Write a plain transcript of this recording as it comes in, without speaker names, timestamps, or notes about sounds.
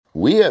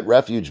We at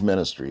Refuge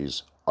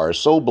Ministries are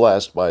so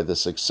blessed by the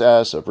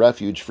success of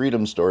Refuge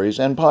Freedom Stories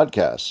and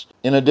podcasts.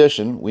 In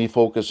addition, we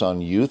focus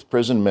on youth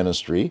prison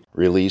ministry,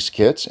 release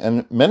kits,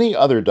 and many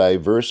other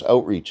diverse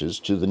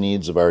outreaches to the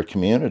needs of our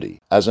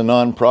community. As a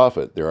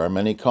nonprofit, there are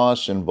many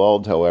costs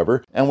involved,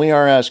 however, and we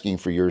are asking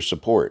for your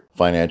support.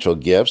 Financial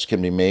gifts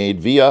can be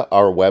made via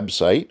our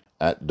website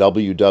at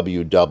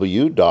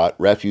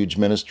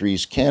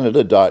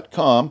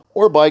www.refugeministriescanada.com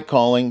or by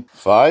calling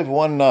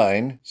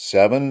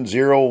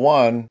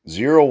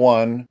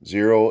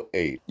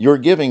 519-701-0108. Your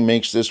giving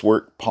makes this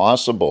work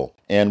possible,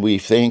 and we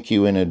thank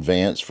you in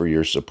advance for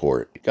your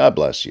support. God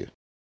bless you.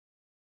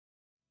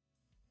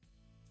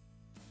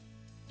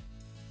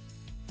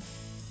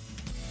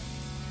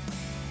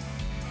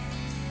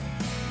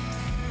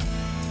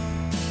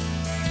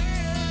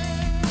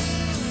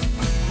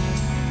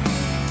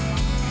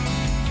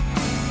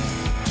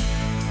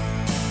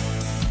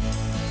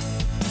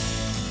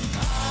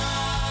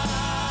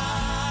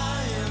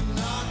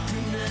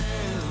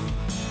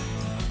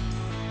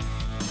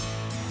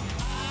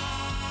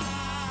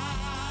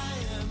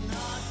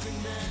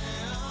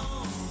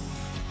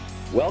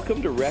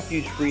 Welcome to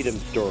Refuge Freedom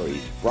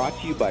Stories, brought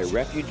to you by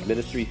Refuge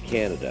Ministries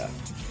Canada.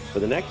 For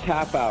the next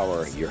half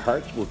hour, your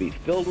hearts will be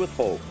filled with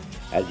hope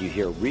as you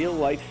hear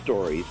real-life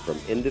stories from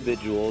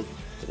individuals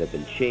that have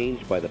been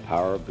changed by the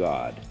power of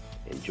God.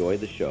 Enjoy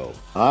the show.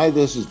 Hi,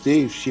 this is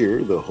Dave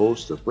Shear, the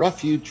host of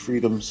Refuge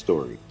Freedom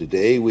Story.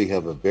 Today we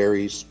have a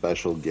very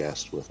special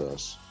guest with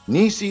us,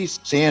 Nissi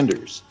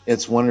Sanders.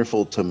 It's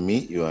wonderful to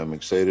meet you. I'm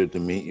excited to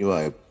meet you.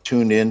 I've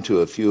tuned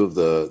into a few of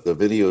the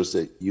videos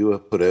that you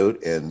have put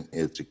out, and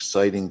it's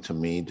exciting to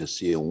me to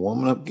see a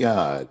woman of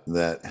God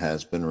that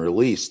has been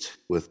released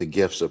with the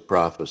gifts of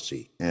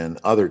prophecy and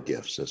other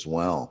gifts as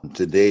well.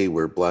 Today,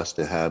 we're blessed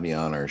to have you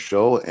on our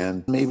show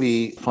and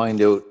maybe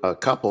find out a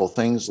couple of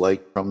things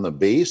like from the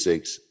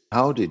basics.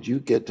 How did you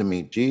get to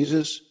meet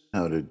Jesus?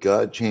 How did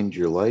God change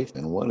your life?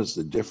 And what has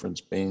the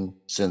difference been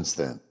since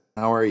then?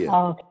 How are you?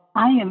 Oh,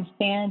 I am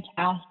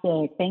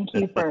fantastic. Thank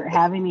you for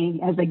having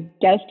me as a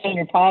guest on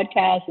your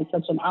podcast. It's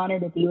such an honor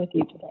to be with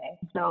you today.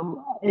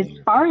 So as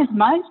far as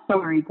my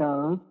story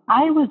goes,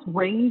 I was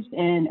raised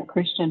in a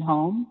Christian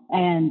home,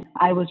 and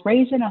I was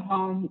raised in a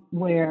home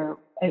where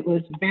it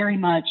was very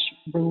much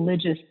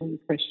religiously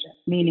Christian,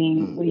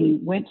 meaning we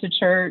went to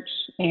church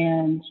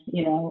and,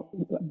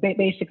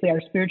 basically our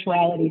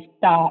spirituality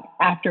stopped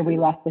after we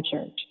left the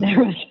church.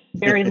 There was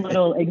very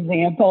little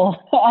example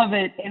of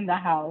it in the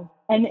house.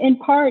 And in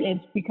part,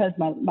 it's because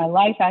my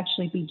life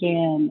actually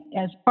began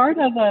as part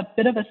of a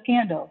bit of a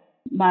scandal.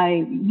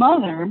 My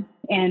mother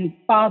and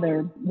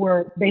father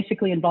were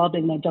basically involved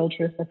in an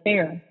adulterous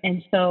affair.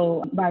 And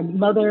so my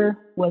mother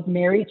was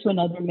married to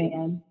another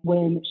man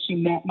when she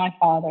met my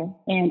father,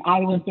 and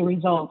I was the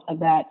result of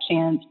that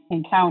chance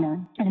encounter.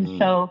 And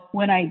so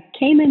when I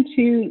came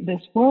into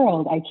this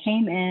world, I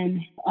came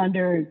in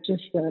under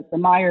just the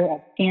mire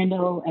of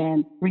scandal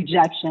and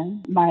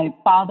rejection. My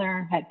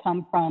father had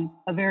come from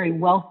a very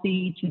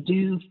wealthy,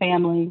 to-do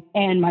family,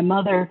 and my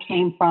mother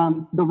came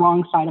from the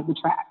wrong side of the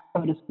track,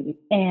 so to speak.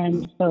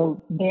 And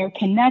so their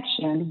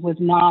connection was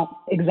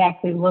not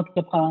exactly looked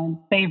upon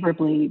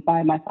favorably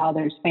by my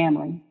father's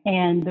family.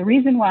 And the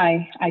reason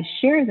why I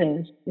share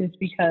this is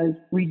because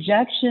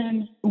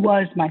rejection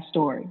was my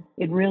story.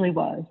 It really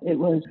was. It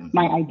was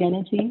my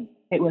identity.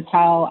 It was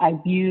how I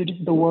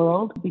viewed the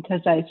world,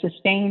 because I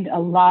sustained a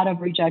lot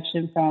of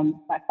rejection from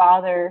my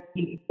father.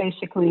 He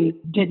basically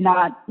did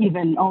not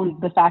even own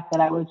the fact that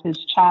I was his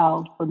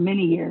child for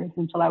many years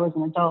until I was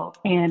an adult.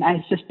 And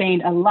I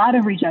sustained a lot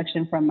of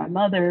rejection from my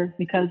mother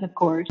because, of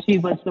course, she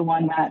was the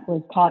one that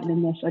was caught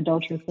in this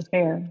adulterous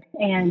affair.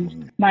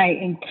 And my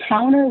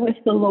encounter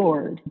with the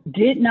Lord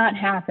did not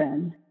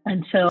happen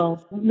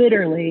until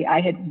literally I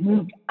had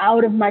moved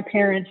out of my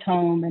parents'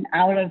 home and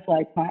out of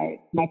my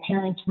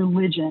parents'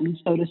 religion,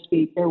 so to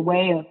speak, their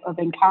way of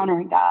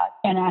encountering God.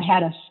 And I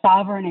had a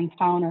sovereign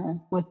encounter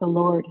with the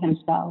Lord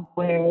himself,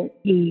 where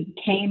he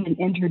came and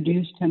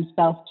introduced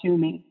himself to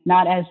me,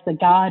 not as the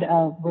God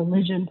of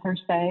religion per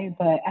se,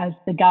 but as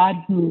the God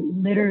who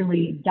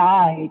literally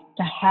died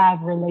to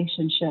have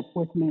relationship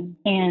with me.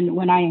 And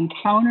when I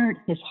encountered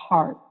his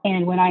heart,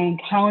 and when I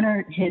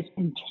encountered his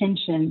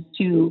intention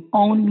to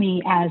own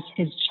me as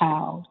his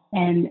child,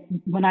 and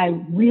when I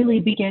really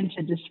began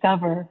to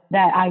discover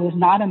that I was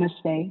not a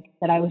mistake,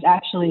 that I was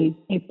actually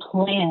a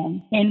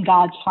plan in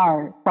God's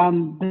heart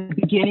from the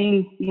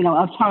beginning,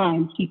 of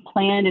time, he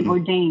planned and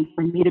ordained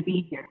for me to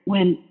be here.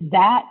 When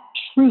that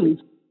truth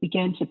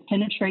began to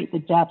penetrate the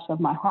depths of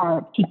my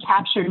heart, he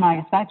captured my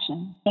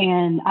affection.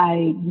 And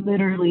I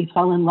literally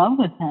fell in love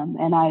with him.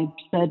 And I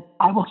said,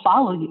 I will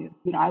follow you.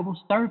 I will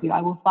serve you. I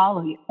will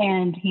follow you.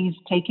 And he's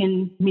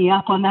taken me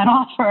up on that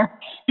offer.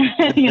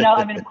 Of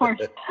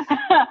course,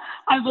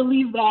 I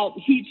believe that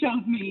he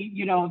chose me.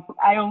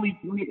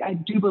 I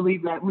do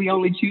believe that we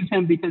only choose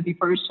him because he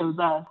first chose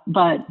us.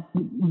 But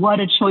what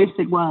a choice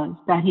it was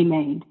that he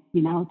made,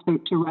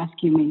 to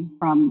rescue me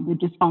from the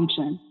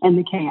dysfunction and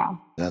the chaos.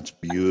 That's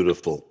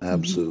beautiful.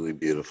 Absolutely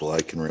beautiful.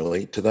 I can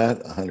relate to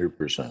that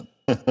 100%.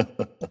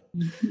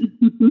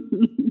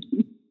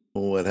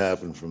 what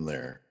happened from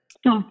there?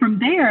 So from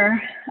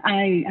there,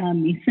 I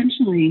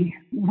essentially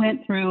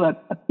went through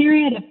a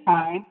period of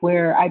time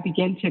where I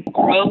began to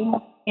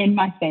grow in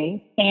my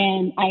faith.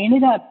 And I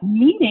ended up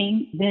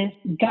meeting this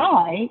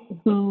guy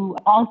who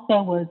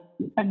also was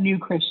a new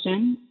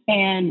Christian.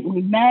 And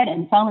we met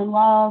and fell in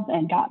love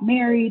and got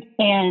married.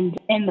 And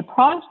in the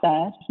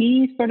process,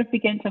 he sort of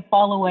began to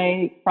fall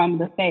away from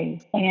the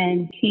faith.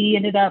 And he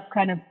ended up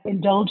kind of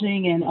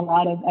indulging in a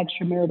lot of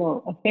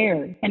extramarital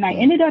affairs. And I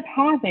ended up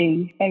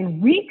having a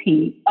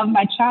repeat of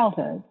my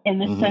childhood in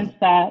the sense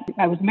that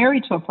I was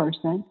married to a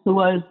person who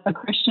was a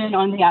Christian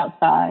on the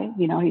outside.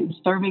 You know, he was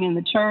serving in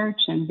the church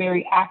and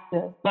very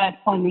active. But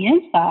on the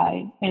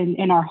inside,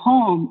 in our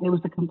home, it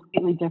was a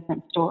completely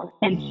different story.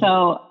 And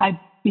so I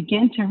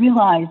began to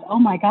realize, oh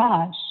my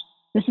gosh,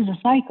 this is a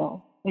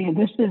cycle.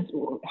 This is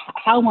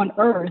how on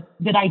earth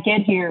did I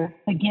get here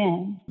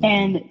again?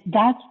 And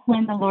that's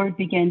when the Lord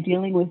began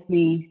dealing with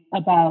me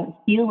about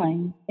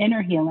healing,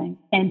 inner healing,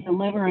 and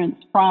deliverance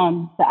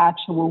from the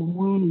actual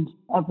wound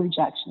of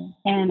rejection.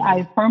 And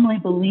I firmly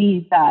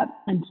believe that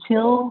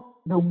until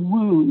the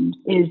wound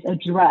is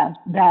addressed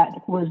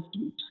that was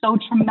so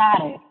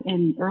traumatic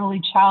in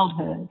early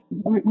childhood,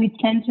 we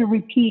tend to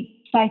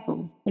repeat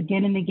cycles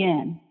again and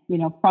again. You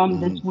know, from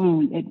this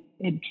wound,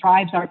 it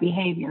drives our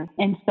behavior.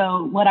 And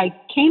so what I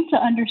came to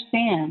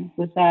understand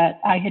was that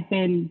I had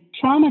been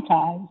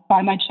traumatized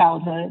by my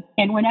childhood.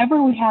 And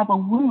whenever we have a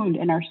wound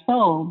in our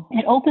soul,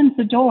 it opens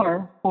the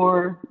door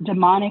for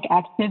demonic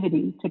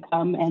activity to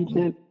come and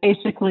to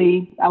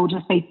basically, I would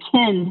just say,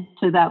 tend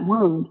to that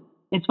wound.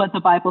 It's what the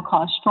Bible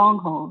calls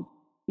strongholds.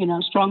 You know,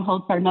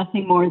 strongholds are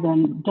nothing more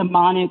than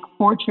demonic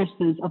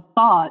fortresses of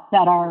thought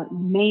that are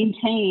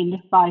maintained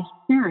by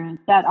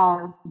spirits that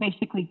are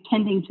basically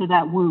tending to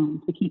that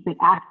wound to keep it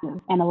active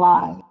and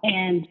alive.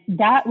 And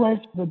that was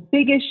the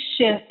biggest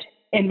shift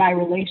in my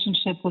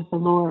relationship with the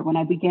Lord when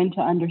I began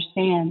to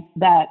understand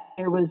that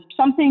there was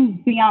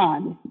something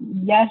beyond.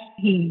 Yes,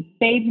 he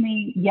saved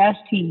me. Yes,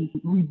 he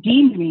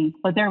redeemed me,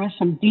 but there was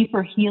some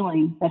deeper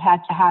healing that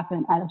had to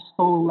happen at a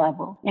soul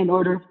level in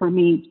order for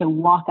me to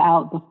walk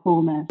out the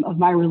fullness of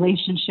my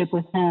relationship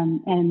with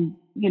him and,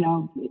 you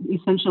know,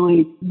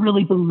 essentially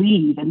really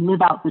believe and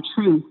live out the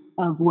truth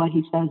of what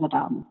he says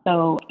about me.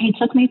 So he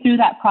took me through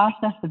that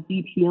process of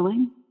deep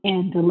healing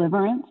and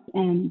deliverance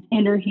and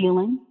inner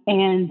healing.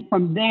 And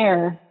from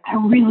there, I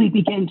really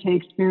began to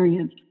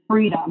experience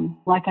freedom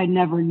like I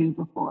never knew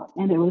before.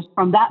 And it was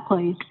from that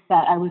place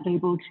that I was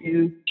able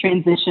to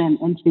transition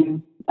into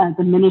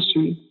the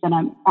ministry that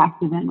I'm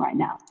active in right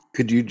now.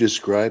 Could you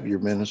describe your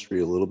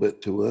ministry a little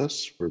bit to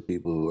us for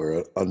people who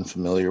are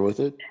unfamiliar with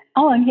it?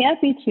 Oh, I'm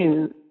happy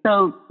to.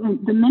 So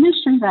the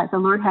ministry that the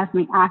Lord has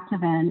me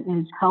active in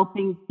is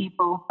helping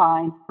people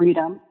find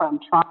freedom from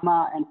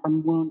trauma and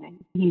from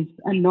wounding. He's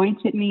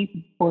anointed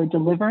me for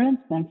deliverance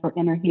and for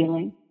inner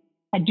healing.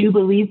 I do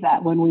believe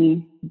that when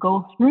we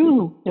go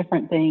through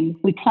different things,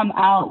 we come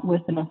out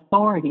with an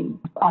authority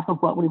off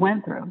of what we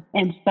went through.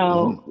 And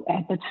so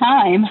at the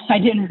time, I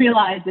didn't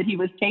realize that he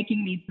was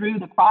taking me through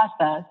the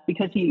process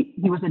because he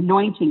was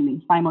anointing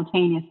me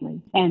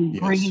simultaneously and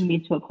bringing me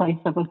to a place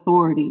of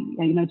authority,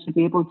 you know, to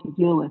be able to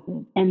deal with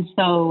it. And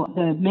so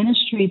the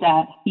ministry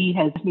that he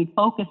has me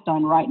focused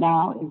on right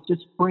now is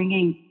just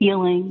bringing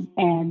healing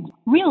and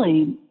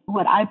really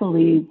what I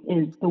believe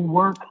is the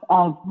work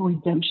of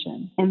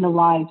redemption in the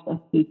lives of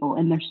people,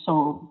 in their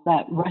souls,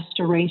 that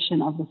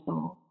restoration of the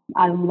soul.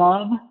 I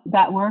love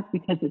that work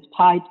because it's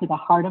tied to the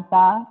heart of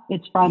God.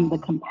 It's from the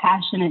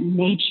compassionate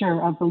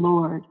nature of the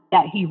Lord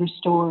that he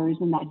restores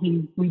and that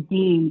he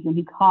redeems and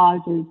he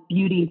causes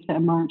beauty to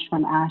emerge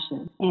from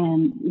ashes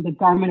and the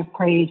garment of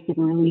praise to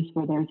be released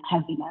where there's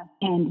heaviness.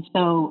 And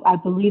so I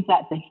believe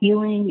that the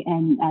healing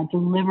and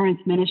deliverance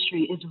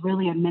ministry is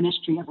really a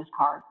ministry of his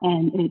heart.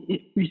 And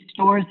it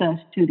restores us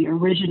to the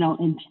original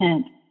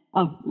intent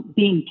of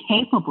being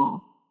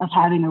capable of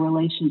having a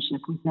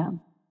relationship with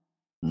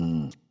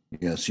him.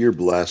 Yes, you're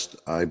blessed.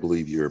 I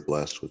believe you're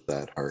blessed with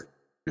that heart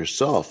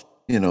yourself.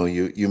 You know,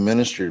 you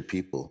minister to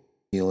people,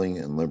 healing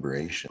and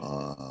liberation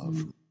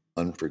from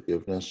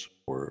unforgiveness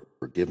or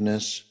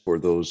forgiveness for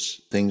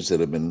those things that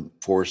have been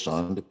forced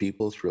onto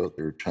people throughout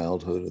their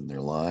childhood and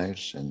their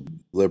lives and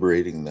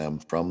liberating them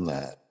from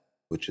that,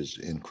 which is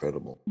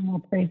incredible. Oh,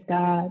 praise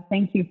God.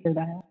 Thank you for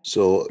that.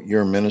 So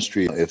your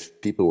ministry,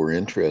 if people were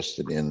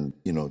interested in,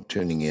 you know,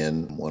 tuning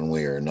in one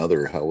way or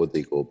another, how would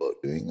they go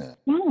about doing that?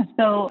 Yeah,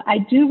 so I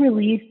do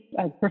release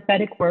a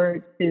prophetic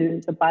word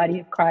to the body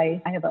of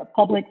Christ. I have a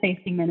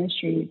public-facing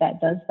ministry that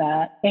does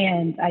that.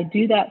 And I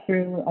do that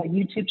through a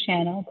YouTube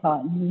channel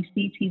called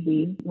Nissi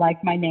TV,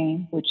 like my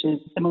name, which is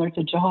similar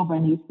to Jehovah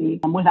Nissi.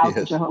 I'm without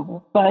the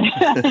Jehovah, but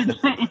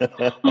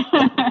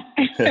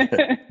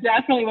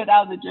definitely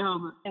without the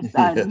Jehovah. It's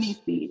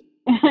Nissi,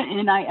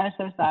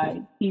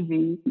 Nissi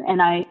TV.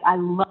 And I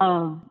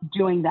love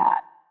doing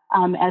that.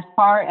 As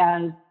far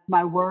as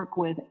my work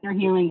with inner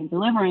healing and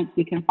deliverance,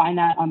 you can find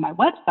that on my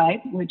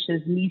website, which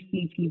is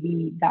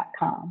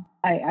nissitv.com.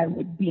 I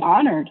would be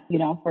honored,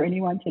 for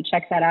anyone to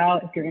check that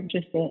out if you're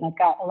interested. I've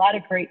got a lot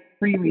of great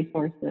free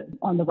resources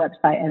on the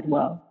website as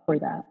well for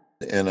that.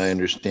 And I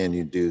understand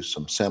you do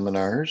some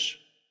seminars,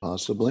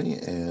 possibly,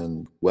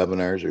 and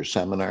webinars or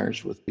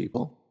seminars with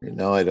people.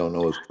 Now, I don't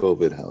know with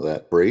COVID how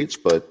that operates,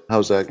 but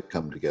how's that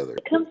come together?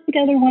 It comes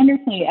together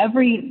wonderfully.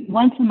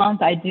 Once a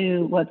month, I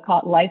do what's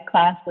called Life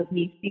Class with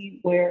Nissi,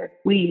 where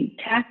we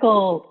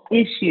tackle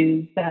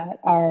issues that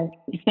are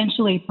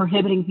essentially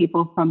prohibiting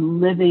people from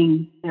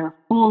living their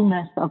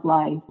fullness of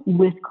life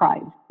with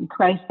Christ.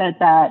 Christ said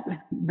that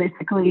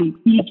basically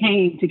he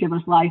came to give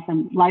us life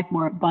and life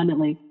more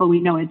abundantly, but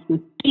we know it's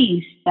the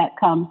thief that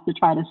comes to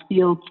try to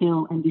steal,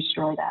 kill, and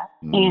destroy that.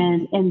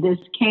 And in this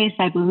case,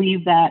 I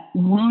believe that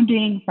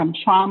wounding from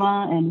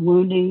trauma and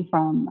wounding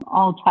from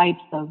all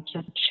types of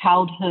just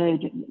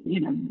childhood,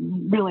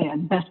 really the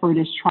best word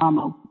is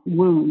trauma,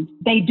 wounds,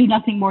 they do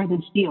nothing more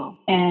than steal.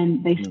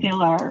 And they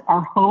steal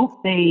our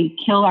hope. They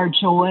kill our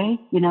joy.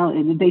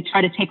 They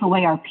try to take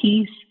away our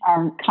peace,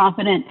 our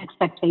confident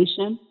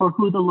expectation for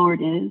who the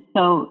Lord is.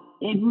 So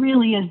it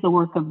really is the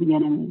work of the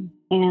enemy.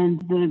 And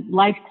the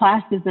life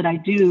classes that I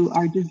do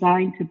are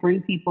designed to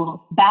bring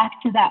people back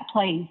to that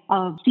place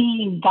of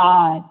seeing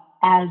God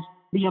as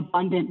the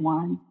abundant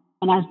one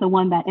and as the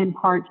one that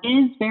imparts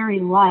his very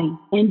life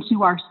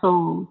into our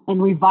souls and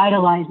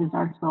revitalizes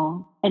our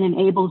souls and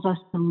enables us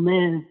to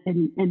live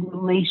in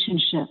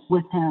relationship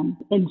with him,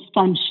 in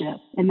sonship,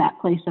 in that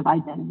place of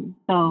identity.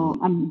 So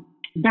I'm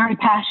very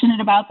passionate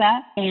about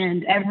that.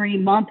 And every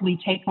month we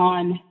take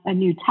on a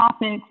new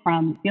topic,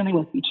 from dealing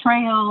with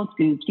betrayal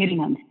to getting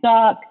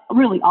unstuck,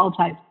 really all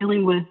types,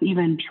 dealing with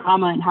even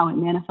trauma and how it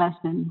manifests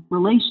in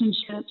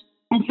relationships.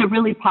 It's a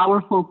really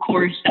powerful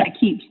course that I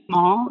keep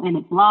small, and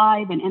it's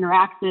live and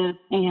interactive.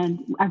 And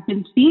I've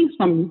been seeing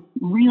some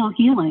real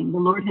healing. The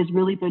Lord has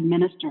really been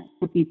ministering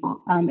to people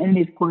in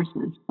these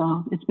courses.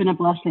 So it's been a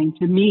blessing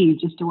to me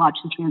just to watch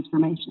the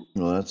transformation.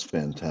 Well, that's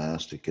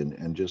fantastic.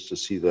 And just to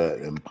see that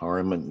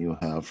empowerment you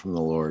have from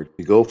the Lord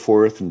to go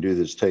forth and do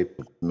this type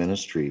of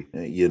ministry,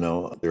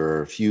 there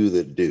are a few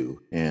that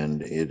do.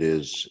 And it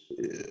is,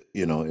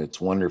 it's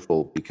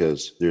wonderful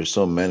because there's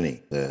so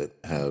many that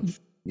have,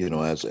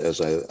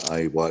 as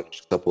I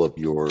watched a couple of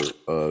your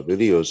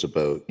videos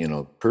about,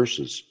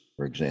 curses,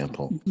 for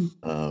example,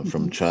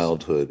 from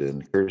childhood,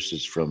 and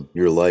curses from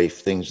your life,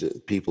 things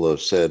that people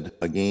have said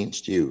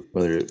against you,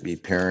 whether it be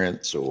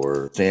parents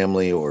or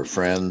family or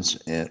friends,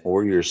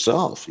 or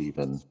yourself,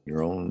 even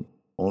your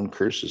own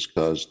curses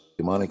caused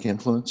demonic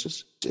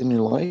influences in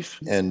your life.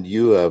 And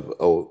you have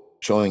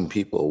showing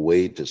people a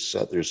way to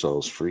set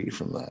themselves free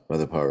from that by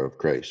the power of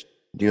Christ.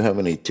 Do you have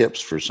any tips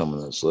for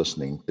someone that's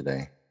listening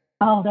today?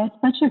 Oh, that's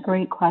such a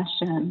great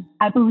question.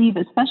 I believe,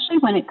 especially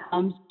when it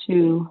comes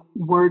to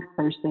word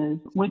curses,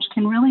 which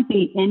can really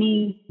be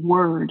any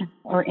word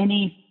or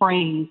any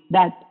phrase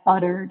that's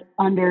uttered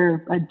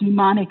under a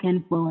demonic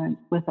influence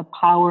with a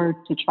power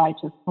to try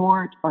to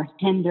thwart or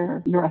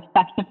hinder your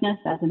effectiveness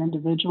as an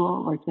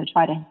individual, or to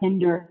try to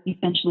hinder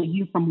essentially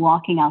you from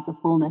walking out the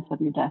fullness of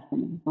your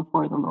destiny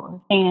before the Lord.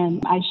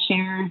 And I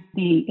share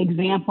the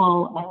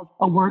example of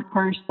a word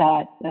curse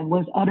that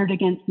was uttered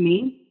against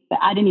me that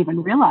I didn't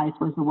even realize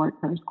was a word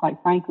curse, quite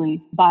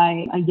frankly,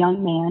 by a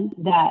young man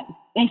that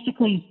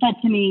basically said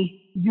to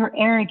me, "You're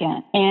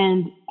arrogant."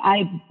 And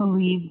I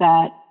believe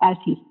that as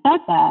he said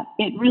that,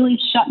 it really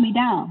shut me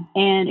down.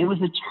 And it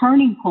was a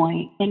turning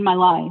point in my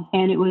life.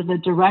 And it was a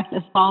direct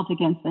assault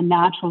against the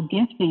natural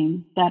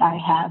gifting that I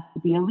have to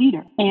be a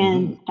leader.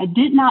 And I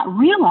did not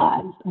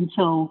realize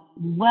until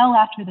well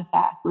after the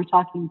fact, we're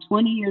talking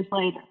 20 years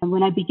later, and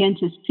when I began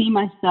to see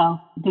myself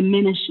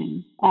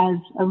diminishing as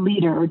a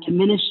leader, or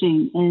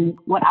diminishing in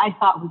what I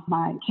thought was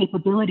my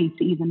capability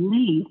to even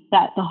lead,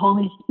 that the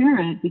Holy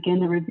Spirit began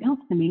to reveal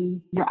to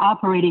me, "You're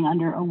operating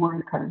under a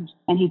word curse."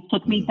 And he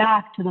took me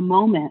back to the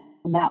moment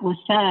when that was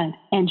said.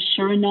 And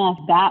sure enough,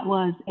 that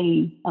was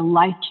a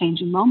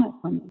life-changing moment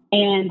for me.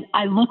 And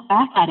I look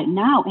back at it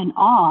now in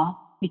awe,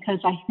 because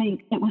I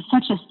think it was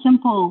such a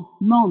simple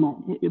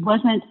moment. It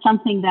wasn't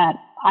something that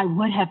I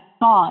would have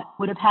thought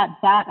would have had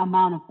that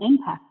amount of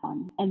impact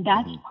on me. And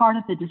that's part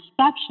of the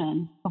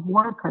deception of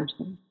word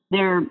curses.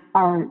 There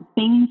are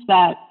things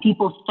that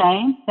people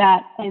say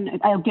that,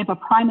 and I'll give a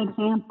prime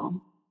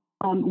example.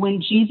 When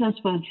Jesus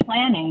was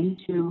planning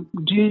to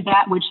do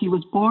that which he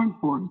was born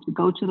for, to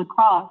go to the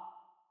cross,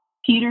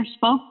 Peter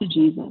spoke to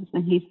Jesus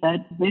and he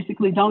said,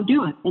 basically, "Don't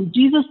do it." And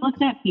Jesus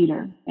looked at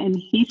Peter and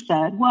he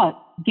said,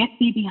 "What? Get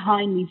thee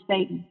behind me,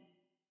 Satan."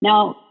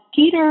 Now,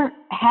 Peter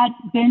had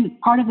been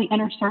part of the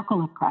inner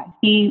circle of Christ.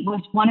 He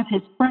was one of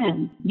his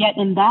friends. Yet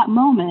in that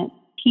moment,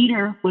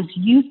 Peter was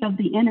used of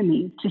the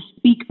enemy to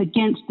speak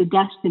against the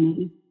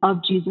destiny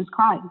of Jesus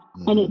Christ.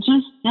 And it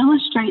just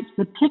illustrates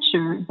the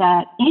picture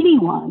that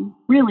anyone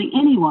really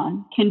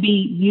anyone can be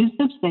used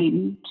of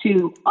Satan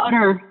to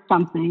utter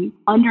something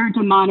under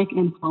demonic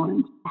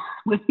influence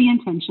with the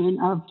intention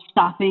of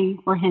stopping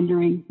or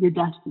hindering your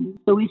destiny.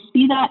 So we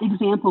see that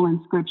example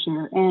in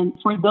Scripture. And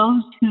for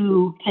those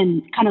who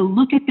can kind of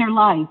look at their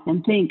life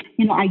and think,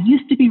 I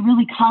used to be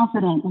really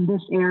confident in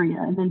this area,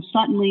 and then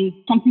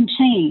suddenly something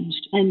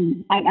changed,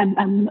 and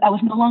I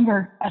was no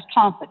longer as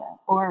confident.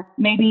 Or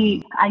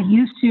maybe I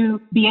used to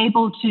be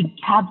able to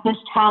have this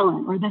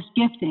talent or this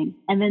gifting,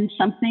 and then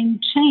something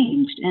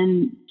changed,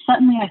 and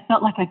suddenly I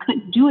felt like I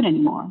couldn't do it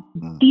anymore.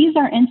 These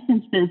are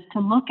instances to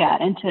look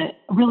at and to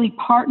really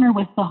partner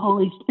with the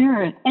Holy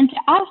Spirit and to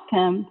ask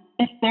him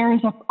if there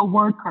is a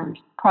word curse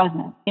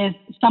present, if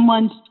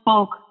someone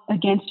spoke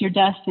against your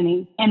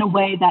destiny in a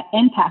way that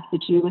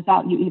impacted you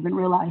without you even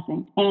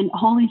realizing. And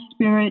Holy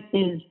Spirit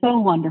is so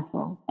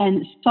wonderful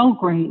and so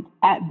great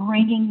at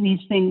bringing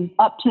these things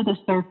up to the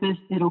surface.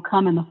 It'll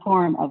come in the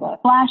form of a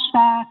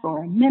flashback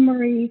or a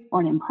memory or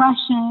an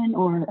impression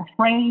or a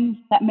phrase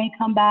that may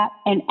come back.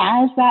 And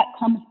as that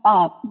comes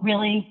up,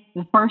 really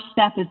the first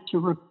step is to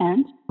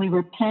repent. We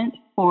repent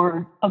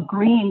for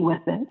agreeing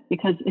with it,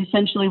 because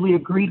essentially we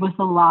agreed with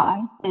a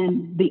lie.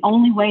 And the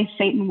only way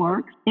Satan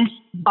works is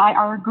by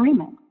our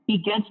agreement. He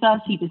gets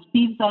us, he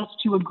deceives us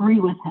to agree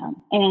with him.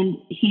 And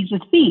he's a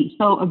thief.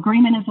 So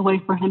agreement is a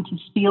way for him to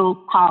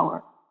steal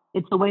power.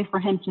 It's a way for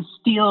him to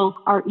steal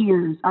our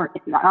ears,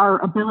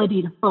 our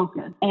ability to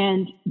focus.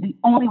 And the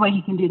only way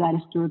he can do that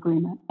is through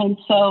agreement. And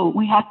so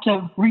we have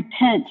to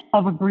repent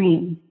of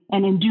agreeing.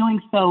 And in doing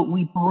so,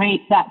 we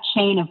break that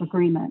chain of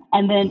agreement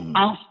and then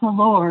ask the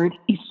Lord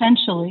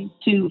essentially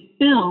to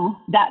fill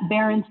that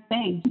barren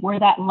space where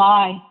that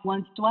lie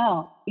once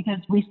dwelled. Because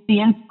we see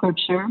in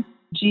Scripture,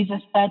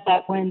 Jesus said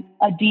that when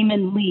a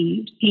demon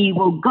leaves, he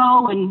will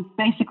go and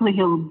basically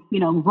he'll,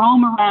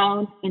 roam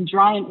around in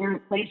dry and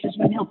arid places,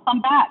 when he'll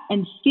come back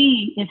and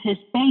see if his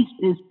space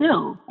is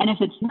filled. And if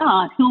it's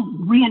not, he'll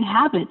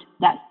re-inhabit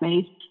that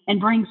space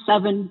and bring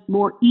 7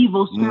 more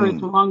evil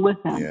spirits along with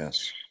him.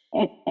 Yes.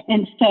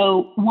 And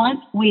so once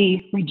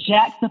we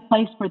reject the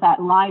place where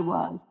that lie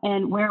was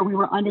and where we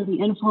were under the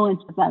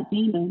influence of that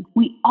demon,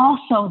 we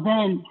also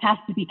then have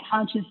to be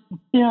conscious to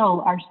fill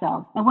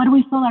ourselves. And what do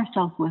we fill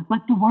ourselves with?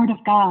 With the Word of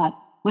God,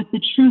 with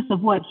the truth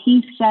of what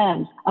he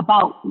says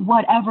about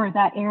whatever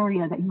that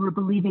area that you were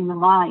believing the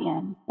lie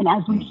in. And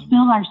as we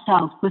fill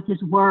ourselves with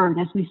his word,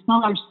 as we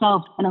fill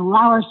ourselves and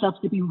allow ourselves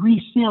to be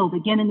refilled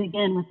again and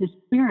again with his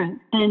Spirit,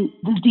 then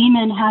the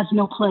demon has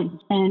no place.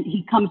 And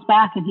he comes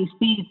back and he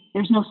sees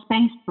there's no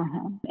space for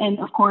him. And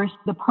of course,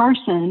 the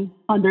person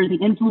under the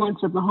influence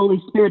of the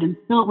Holy Spirit and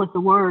filled with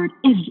the word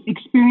is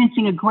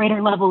experiencing a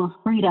greater level of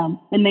freedom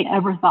than they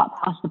ever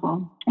thought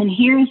possible. And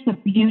here's the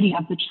beauty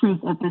of the truth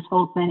of this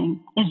whole thing,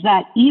 is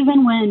that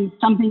even when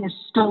something is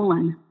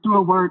stolen through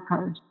a word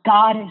curse,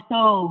 God is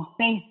so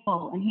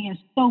faithful and he is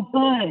so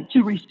good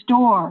to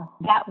restore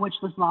that which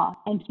was lost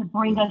and to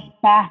bring us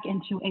back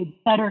into a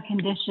better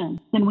condition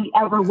than we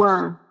ever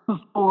were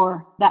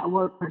before that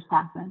word curse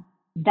happened.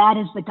 That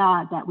is the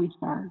God that we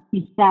serve.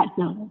 He's that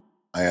good.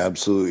 I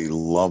absolutely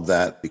love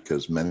that,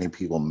 because many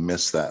people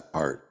miss that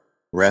part.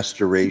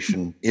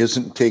 Restoration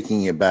isn't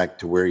taking you back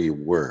to where you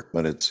were,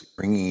 but it's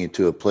bringing you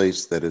to a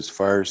place that is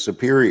far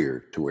superior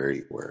to where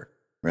you were.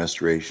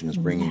 Restoration is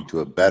bringing you to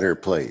a better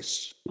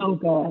place. So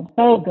good,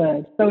 so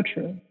good, so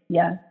true.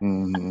 Yes.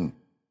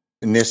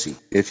 Nissi,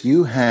 if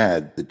you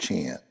had the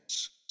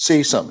chance,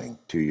 say something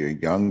to your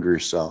younger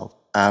self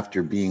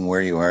after being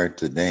where you are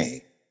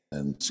today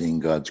and seeing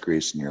God's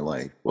grace in your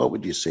life, what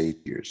would you say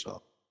to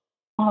yourself?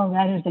 Oh,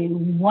 that is a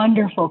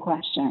wonderful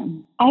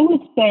question. I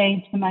would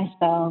say to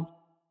myself,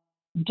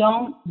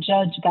 don't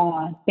judge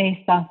God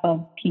based off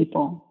of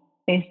people,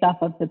 based off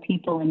of the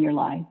people in your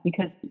life,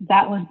 because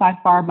that was by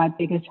far my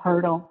biggest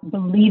hurdle,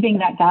 believing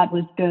that God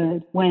was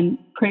good when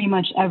pretty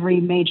much every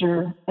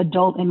major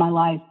adult in my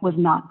life was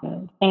not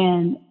good.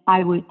 And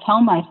I would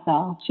tell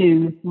myself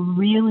to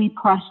really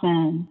press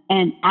in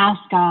and ask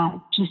God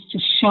just to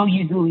show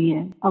you who he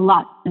is a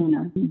lot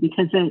sooner,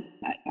 because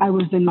I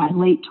was in my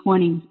late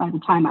 20s by the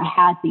time I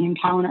had the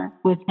encounter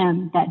with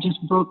him that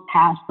just broke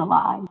past the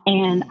lie.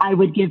 And I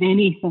would give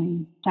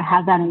anything to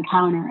have that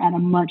encounter at a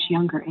much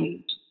younger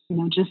age.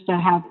 Just to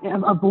have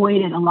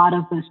avoided a lot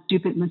of the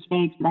stupid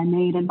mistakes that I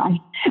made in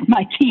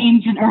my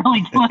teens and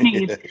early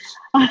 20s.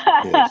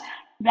 Yes.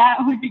 That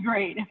would be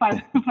great if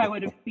I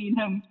would have seen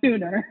him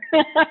sooner.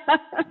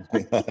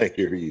 I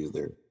hear you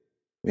there.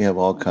 We have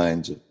all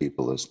kinds of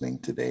people listening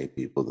today,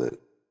 people that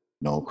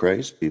know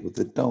Christ, people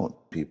that don't,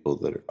 people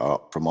that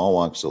are from all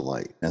walks of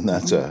life. And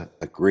that's a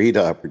great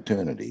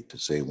opportunity to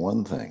say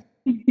one thing.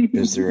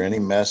 Is there any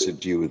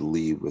message you would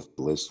leave with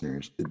the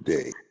listeners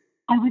today?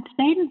 I would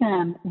say to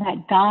them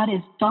that God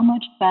is so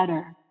much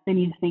better than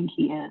you think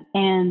he is.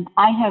 And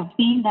I have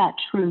seen that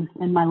truth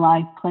in my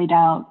life played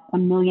out a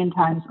million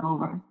times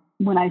over.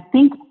 When I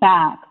think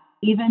back,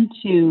 even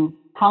to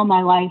how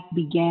my life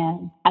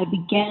began, I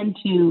began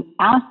to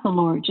ask the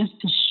Lord just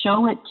to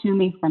show it to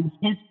me from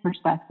his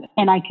perspective.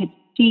 And I could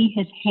see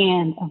his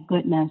hand of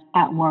goodness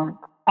at work.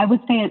 I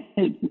would say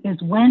it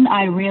is when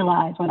I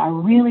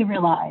really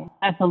realized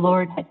that the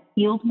Lord had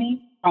healed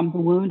me from the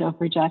wound of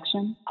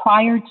rejection.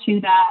 Prior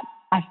to that,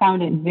 I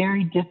found it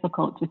very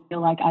difficult to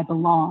feel like I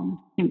belonged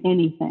to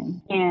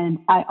anything. And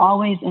I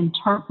always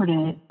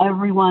interpreted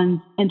everyone's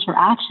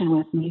interaction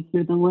with me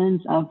through the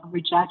lens of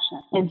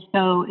rejection. And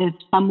so if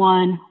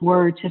someone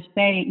were to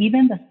say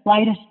even the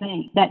slightest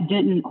thing that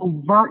didn't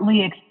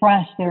overtly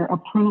express their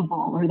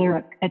approval or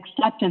their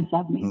acceptance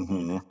of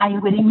me, I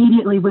would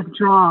immediately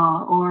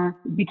withdraw or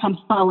become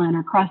sullen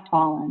or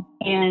crestfallen.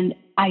 And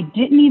I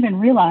didn't even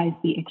realize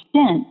the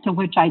extent to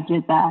which I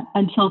did that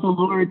until the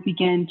Lord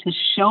began to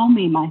show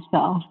me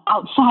myself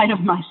outside of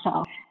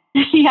myself.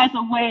 He has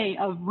a way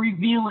of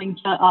revealing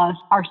to us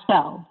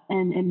ourselves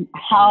and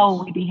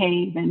how we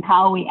behave and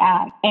how we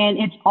act. And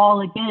it's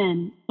all,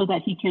 again, so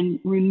that he can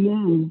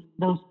remove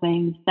those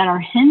things that are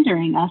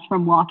hindering us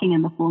from walking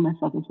in the fullness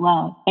of his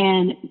love.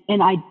 And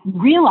I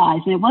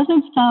realized, and it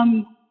wasn't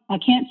I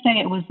can't say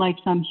it was like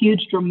some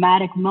huge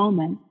dramatic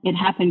moment. It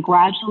happened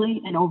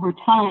gradually and over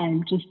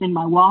time, just in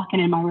my walk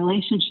and in my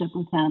relationship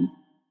with him.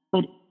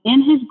 But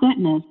in his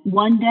goodness,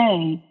 one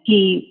day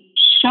he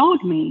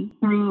showed me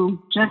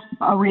through just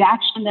a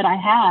reaction that I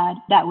had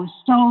that was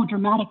so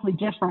dramatically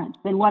different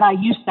than what I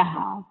used to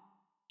have.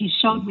 He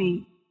showed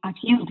me, I've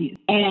healed you.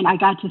 And I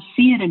got to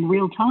see it in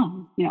real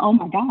time. Oh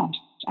my gosh,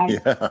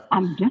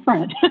 I'm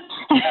different.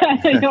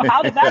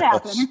 How did that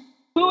happen?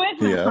 Who is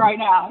this right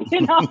now?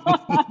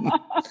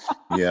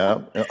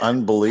 Yeah,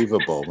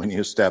 unbelievable. When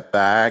you step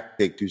back,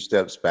 take 2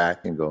 steps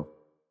back and go,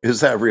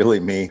 is that really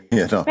me?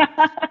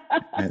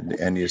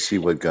 And you see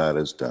what God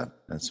has done.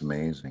 That's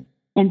amazing.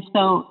 And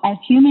so as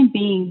human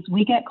beings,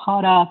 we get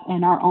caught up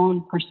in our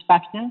own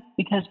perspective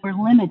because we're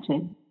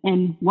limited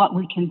in what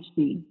we can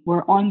see.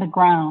 We're on the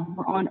ground.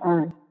 We're on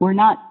earth. We're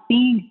not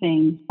seeing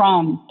things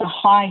from the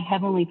high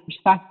heavenly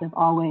perspective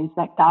always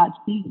that God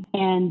sees.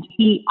 And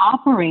he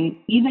operates,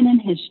 even in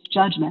his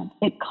judgment,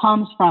 it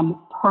comes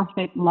from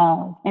perfect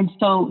love. And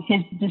so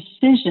his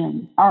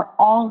decisions are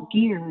all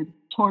geared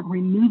toward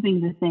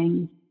removing the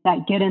things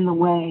that get in the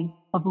way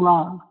of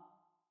love.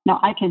 Now,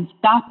 I can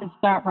stop and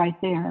start right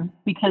there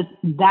because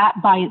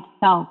that by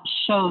itself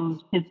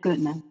shows his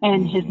goodness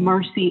and his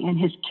mercy and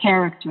his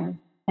character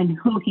and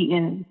who he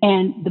is.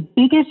 And the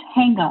biggest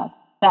hang-up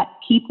that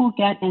people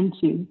get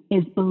into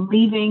is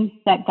believing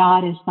that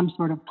God is some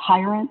sort of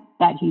tyrant,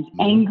 that he's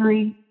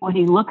angry when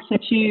he looks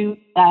at you,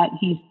 that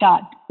he's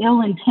got ill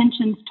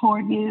intentions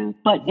toward you.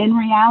 But in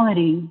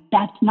reality,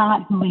 that's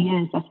not who he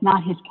is. That's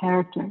not his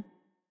character.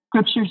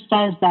 Scripture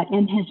says that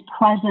in his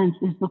presence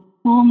is the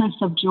fullness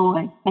of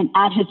joy, and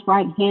at his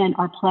right hand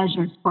are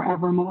pleasures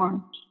forevermore.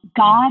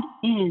 God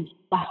is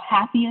the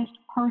happiest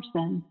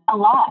person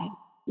alive.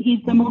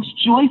 He's the most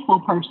joyful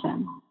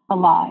person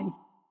alive.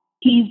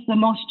 He's the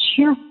most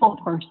cheerful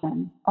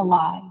person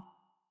alive.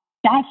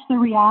 That's the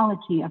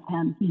reality of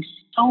him. He's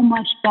so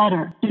much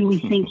better than we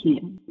think he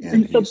is.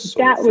 And he's so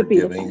that would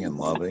forgiving be and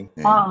loving.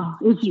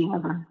 Is he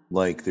ever?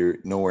 Like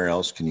nowhere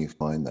else can you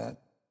find that.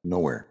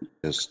 Nowhere.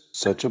 Just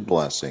such a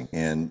blessing.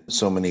 And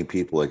so many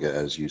people, like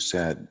as you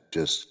said,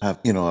 just have,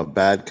 a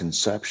bad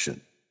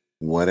conception,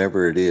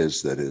 whatever it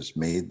is that has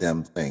made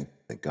them think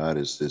that God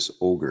is this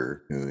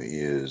ogre who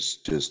is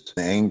just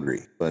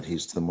angry, but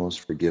he's the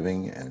most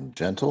forgiving and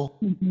gentle.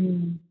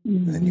 And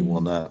you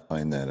will not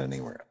find that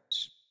anywhere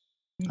else.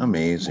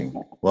 Amazing.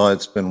 Well,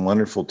 it's been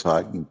wonderful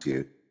talking to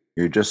you.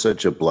 You're just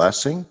such a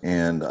blessing.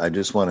 And I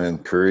just want to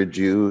encourage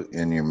you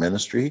in your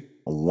ministry.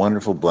 A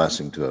wonderful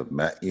blessing to have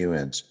met you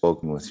and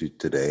spoken with you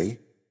today.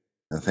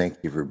 And thank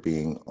you for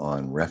being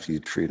on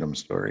Refuge Freedom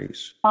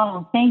Stories.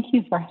 Oh, thank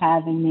you for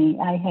having me.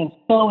 I have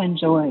so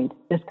enjoyed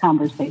this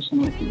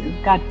conversation with you.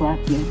 God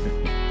bless you.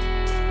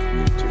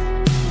 You too.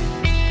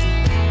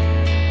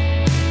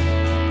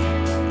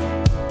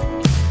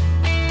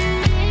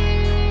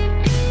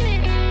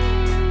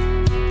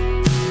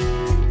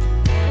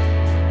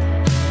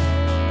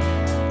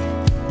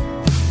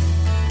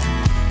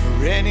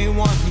 For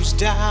anyone who's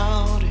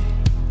doubting,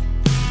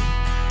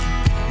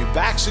 your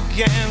back's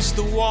against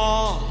the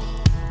wall.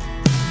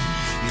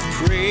 You've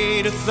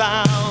prayed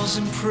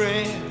 1,000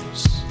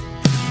 prayers.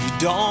 You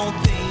don't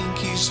think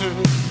he's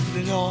heard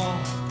it all.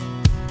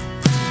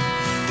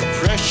 The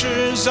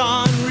pressure's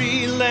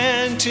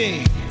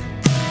unrelenting.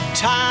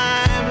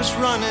 Time is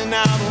running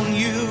out on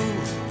you.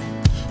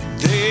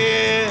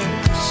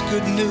 There's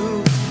good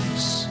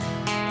news.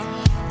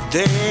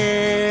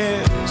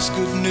 There's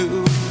good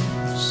news.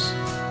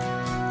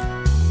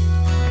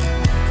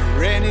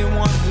 For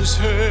anyone who's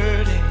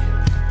hurting,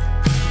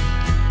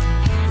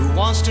 who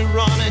wants to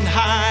run and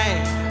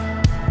hide,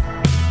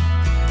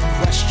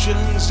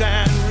 questions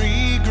and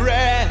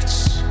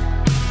regrets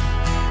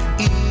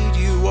eat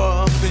you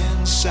up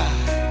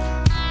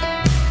inside.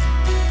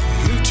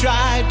 You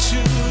tried to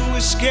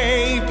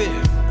escape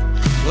it,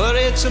 but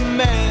it's a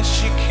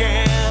mess you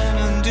can't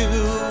undo.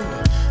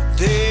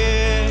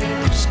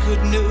 There's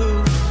good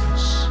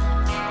news.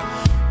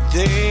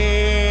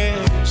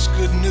 There's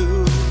good news.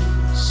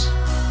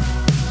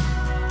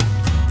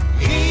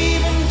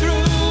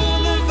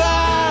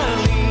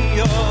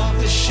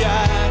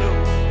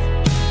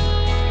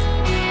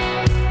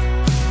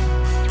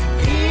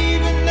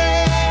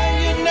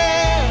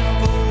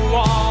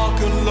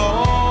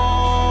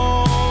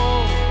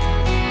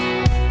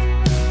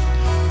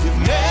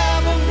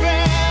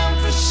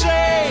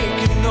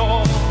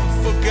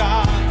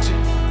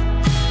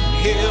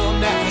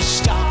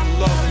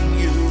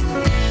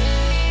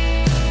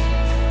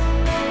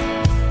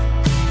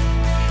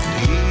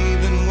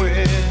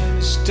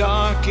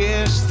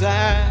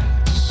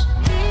 that's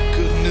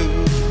good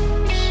news.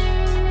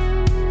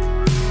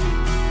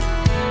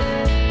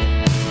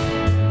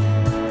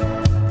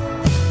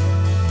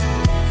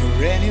 For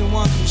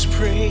anyone who's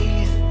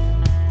praying,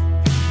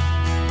 a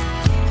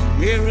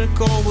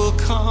miracle will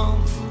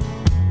come.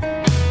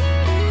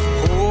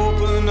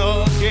 Hoping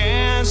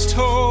against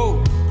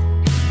hope,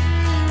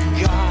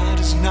 God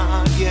is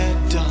not yet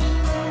done.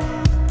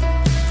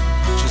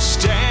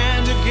 Just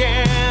stand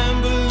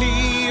again,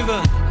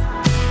 believer.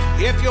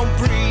 If you're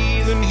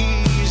breathing,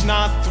 He's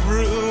not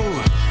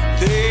through.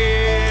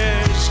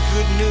 There's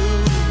good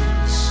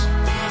news.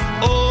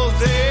 Oh,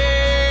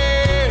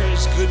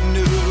 there's good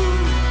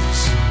news.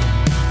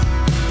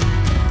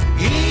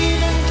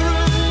 Even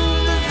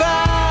through the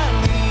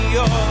valley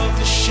of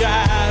the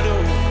shadow,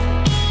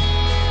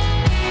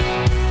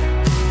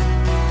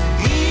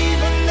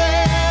 even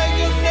there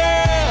you'll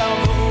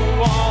never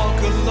walk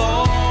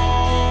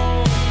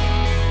alone.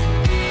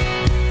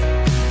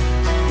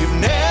 You've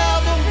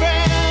never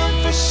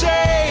been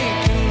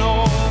forsaken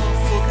or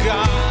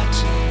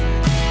forgotten.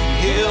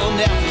 He'll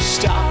never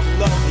stop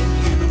loving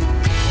you.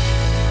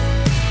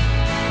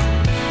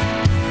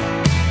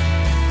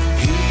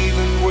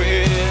 Even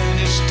when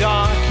it's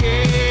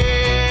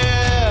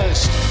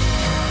darkest,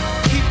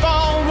 keep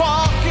on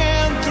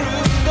walking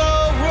through the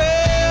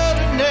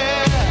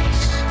wilderness.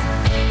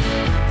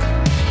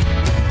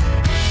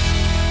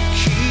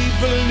 Keep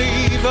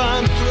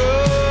believing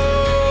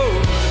through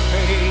the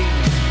pain.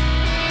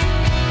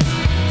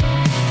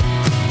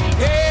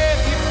 If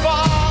you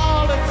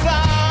fall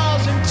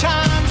 1,000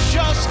 times,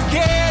 just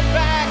get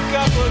back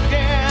up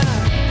again.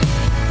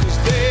 'Cause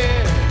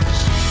there's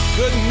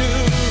good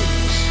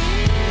news.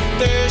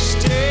 There's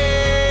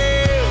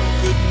still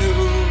good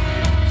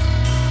news.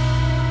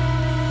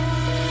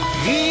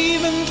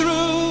 Even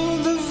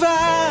through the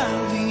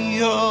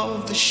valley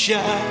of the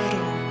shadow,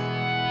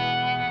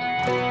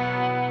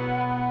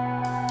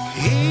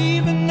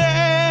 even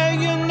there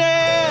you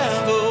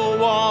never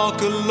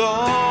walk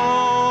alone.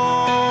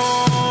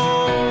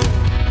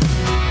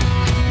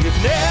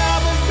 You've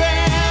never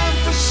been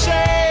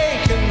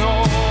forsaken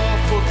or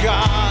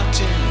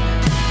forgotten.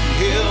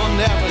 He'll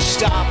never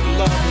stop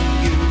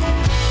loving you.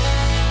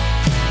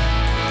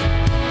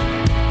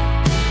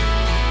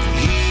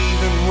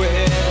 Even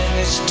when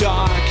it's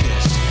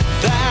darkest,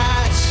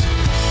 that's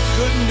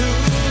good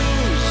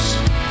news.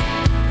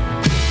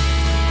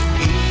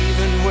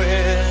 Even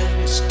when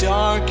it's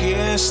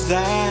darkest,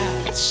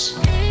 that's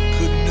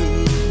good news.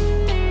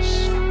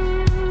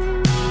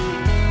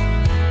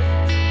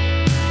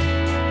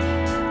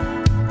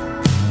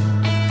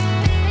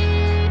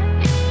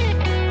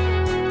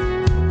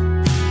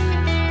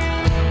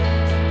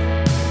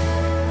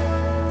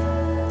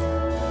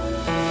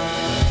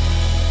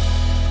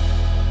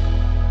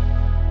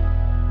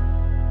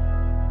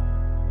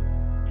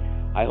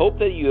 I hope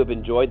that you have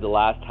enjoyed the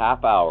last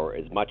half hour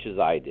as much as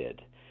I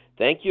did.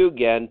 Thank you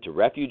again to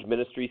Refuge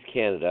Ministries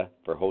Canada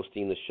for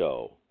hosting the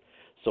show.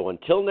 So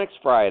until next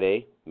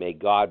Friday, may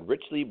God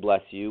richly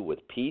bless you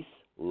with peace,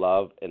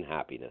 love, and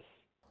happiness.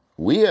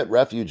 We at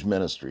Refuge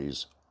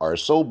Ministries are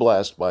so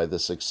blessed by the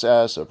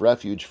success of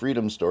Refuge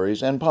Freedom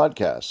Stories and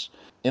podcasts.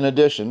 In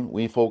addition,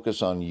 we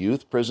focus on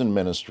youth prison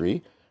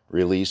ministry,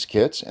 release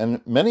kits,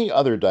 and many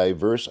other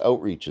diverse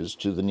outreaches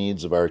to the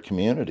needs of our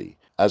community.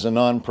 As a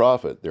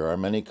nonprofit, there are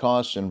many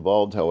costs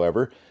involved,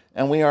 however,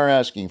 and we are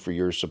asking for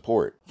your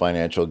support.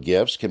 Financial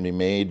gifts can be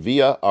made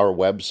via our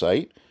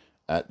website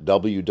at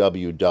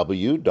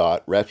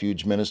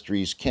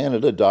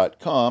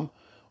www.refugeministriescanada.com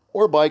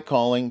or by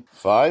calling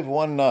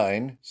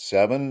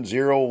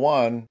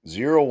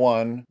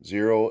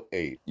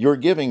 519-701-0108. Your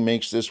giving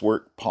makes this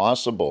work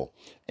possible,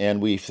 and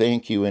we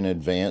thank you in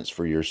advance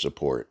for your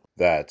support.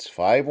 That's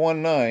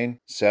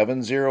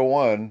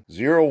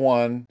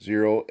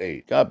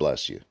 519-701-0108. God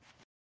bless you.